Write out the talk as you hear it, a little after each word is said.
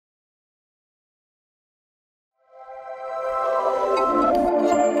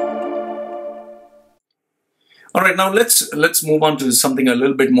All right, now let's move on to something a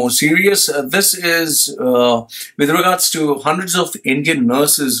little bit more serious. This is with regards to hundreds of Indian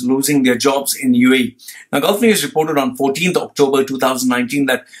nurses losing their jobs in UAE. Now, Gulf News reported on 14th October 2019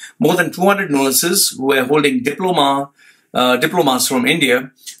 that more than 200 nurses who were holding diplomas from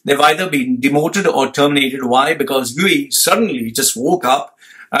India, they've either been demoted or terminated. Why? Because UAE suddenly just woke up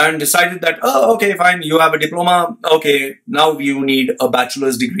and decided that, oh, okay, fine, you have a diploma. Okay, now you need a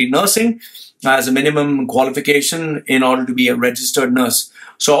bachelor's degree in nursing as a minimum qualification in order to be a registered nurse.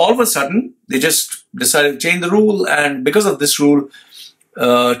 So all of a sudden, they just decided to change the rule. And because of this rule,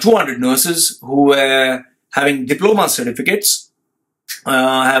 200 nurses who were having diploma certificates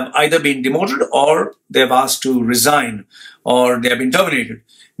have either been demoted or they've asked to resign or they have been terminated.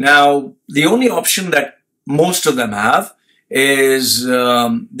 Now, the only option that most of them have is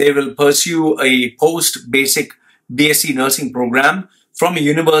they will pursue a post-basic BSc nursing program from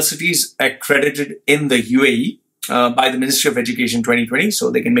universities accredited in the UAE by the Ministry of Education 2020, so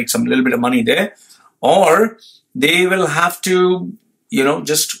they can make some little bit of money there, or they will have to,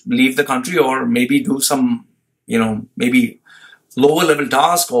 just leave the country or maybe do some, maybe lower level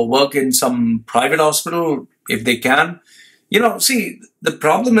task or work in some private hospital if they can. See, the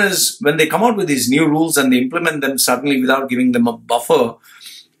problem is when they come out with these new rules and they implement them suddenly without giving them a buffer,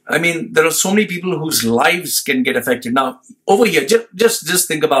 I mean, there are so many people whose lives can get affected. Now, over here, just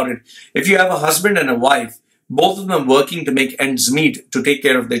think about it. If you have a husband and a wife, both of them working to make ends meet, to take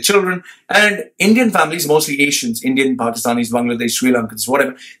care of their children, and Indian families, mostly Asians, Indian, Pakistanis, Bangladesh, Sri Lankans,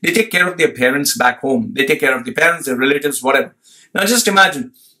 whatever, they take care of their parents back home. They take care of their parents, their relatives, whatever. Now, just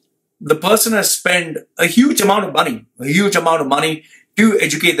imagine, the person has spent a huge amount of money to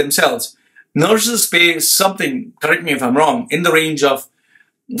educate themselves. Nurses pay something, correct me if I'm wrong, in the range of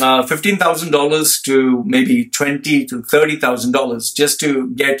 $15,000 to maybe $20,000 to $30,000 just to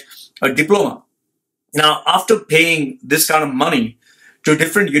get a diploma. Now, after paying this kind of money to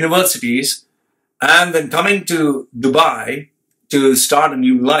different universities and then coming to Dubai to start a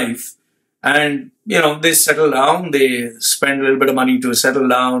new life, and they settle down, they spend a little bit of money to settle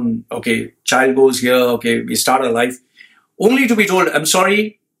down. Okay, child goes here. Okay, we start a life, only to be told, I'm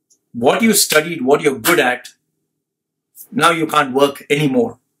sorry, what you studied, what you're good at, now you can't work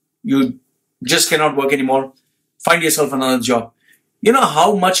anymore. You just cannot work anymore. Find yourself another job. You know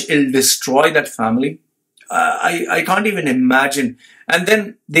how much it'll destroy that family? I can't even imagine. And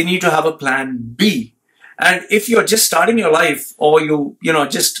then they need to have a plan B. And if you're just starting your life or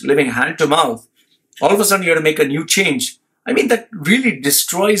just living hand to mouth, all of a sudden you have to make a new change. I mean, that really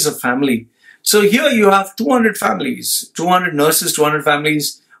destroys a family. So here you have 200 families, 200 nurses, 200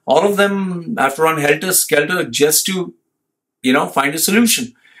 families. All of them have to run helter-skelter just to, find a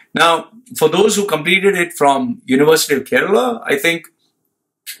solution. Now, for those who completed it from University of Kerala, I think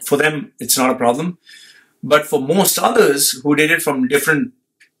for them, it's not a problem. But for most others who did it from different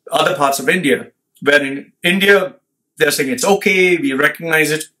other parts of India, where in India, they're saying it's okay, we recognize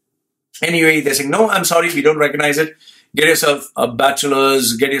it. Anyway, they're saying, no, I'm sorry, we don't recognize it. Get yourself a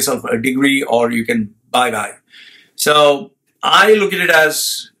bachelor's, get yourself a degree, or you can bye-bye. So I look at it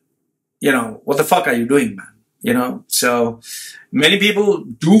as, what the fuck are you doing, man? So many people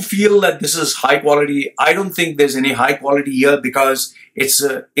do feel that this is high quality. I don't think there's any high quality here because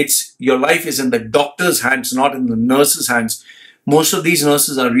your life is in the doctor's hands, not in the nurse's hands. Most of these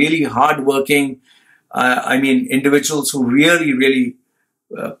nurses are really hardworking. Individuals who really, really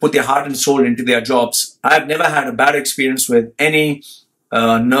put their heart and soul into their jobs. I've never had a bad experience with any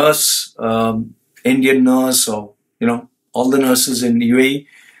nurse, Indian nurse, or, all the nurses in UAE.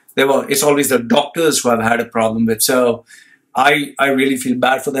 It's always the doctors who have had a problem with. So I really feel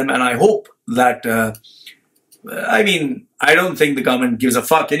bad for them. And I hope that, I don't think the government gives a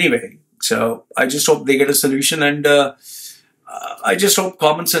fuck anyway. So I just hope they get a solution, and I just hope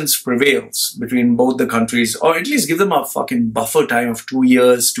common sense prevails between both the countries, or at least give them a fucking buffer time of 2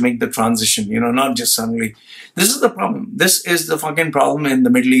 years to make the transition, not just suddenly. This is the problem. This is the fucking problem in the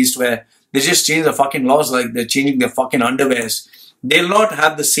Middle East, where they just change the fucking laws like they're changing their fucking underwears. They'll not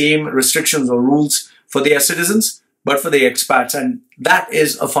have the same restrictions or rules for their citizens, but for the expats. And that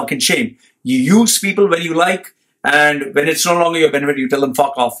is a fucking shame. You use people when you like, and when it's no longer your benefit, you tell them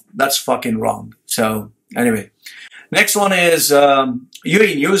fuck off. That's fucking wrong. So anyway. Next one is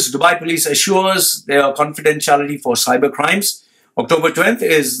UAE News. Dubai police assures their confidentiality for cyber crimes. October 20th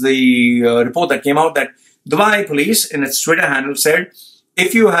is the report that came out that Dubai police in its Twitter handle said,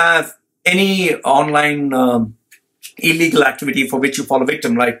 if you have any online illegal activity for which you fall a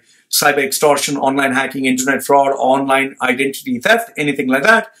victim, like cyber extortion, online hacking, internet fraud, online identity theft, anything like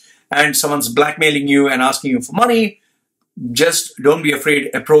that, and someone's blackmailing you and asking you for money, just don't be afraid,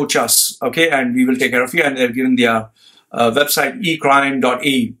 approach us, okay, and we will take care of you. And they've given their website,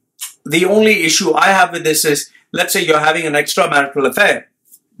 ecrime.ae. The only issue I have with this is, let's say you're having an extramarital affair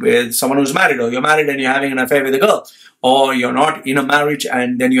with someone who's married, or you're married and you're having an affair with a girl, or you're not in a marriage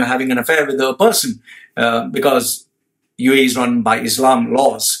and then you're having an affair with a person, because UAE is run by Islam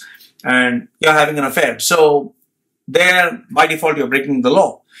laws, and you're having an affair. So there, by default, you're breaking the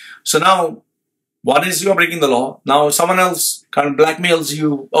law. So now, one is you're breaking the law. Now someone else kind of blackmails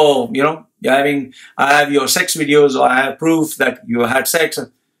you. Oh, you know, I have your sex videos, or I have proof that you had sex.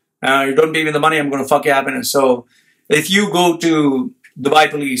 You don't pay me the money, I'm going to fuck your happiness. So if you go to Dubai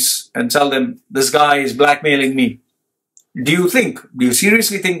police and tell them, this guy is blackmailing me, do you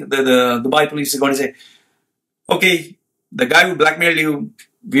seriously think that the Dubai police is going to say, okay, the guy who blackmailed you,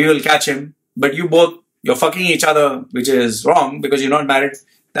 we will catch him, but you're fucking each other, which is wrong because you're not married.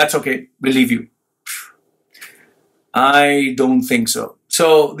 That's okay, we'll leave you. I don't think so.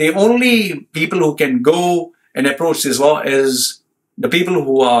 So the only people who can go and approach this law is the people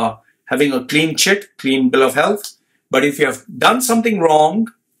who are having a clean chit, clean bill of health. But if you have done something wrong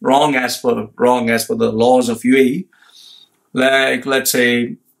as per the laws of UAE, like let's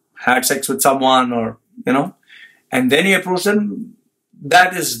say had sex with someone, or you know, and then you approach them,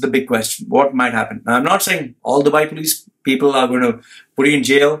 that is the big question. What might happen? Now, I'm not saying all Dubai police people are going to put you in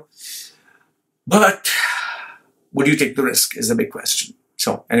jail, but would you take the risk is a big question.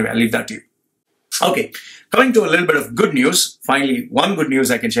 So anyway, I'll leave that to you. Okay, coming to a little bit of good news. Finally, one good news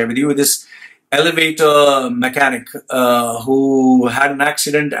I can share with you. This elevator mechanic who had an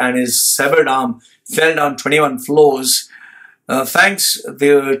accident and his severed arm fell down 21 floors. Thanks to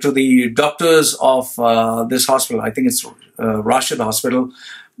the doctors of this hospital, I think it's Rashid Hospital,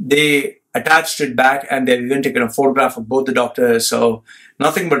 they attached it back and they've even taken a photograph of both the doctors. So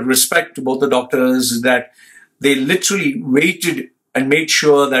nothing but respect to both the doctors, that they literally waited and made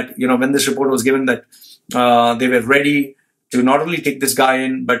sure that, you know, when this report was given, that they were ready to not only take this guy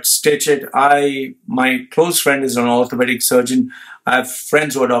in, but stitch it. My close friend is an orthopedic surgeon. I have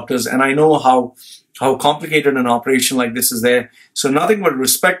friends who are doctors, and I know how complicated an operation like this is there. So nothing but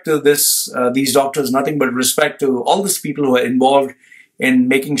respect to these doctors, nothing but respect to all these people who are involved in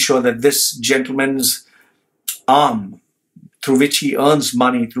making sure that this gentleman's arm, through which he earns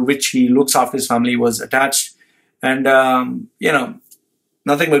money, through which he looks after his family, was attached. And, you know,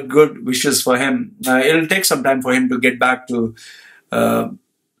 nothing but good wishes for him. It'll take some time for him to get back to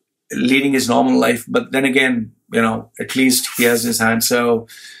leading his normal life. But then again, you know, at least he has his hand. So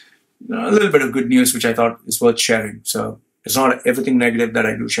a little bit of good news, which I thought is worth sharing. So it's not everything negative that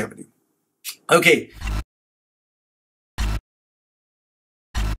I do share with you. Okay.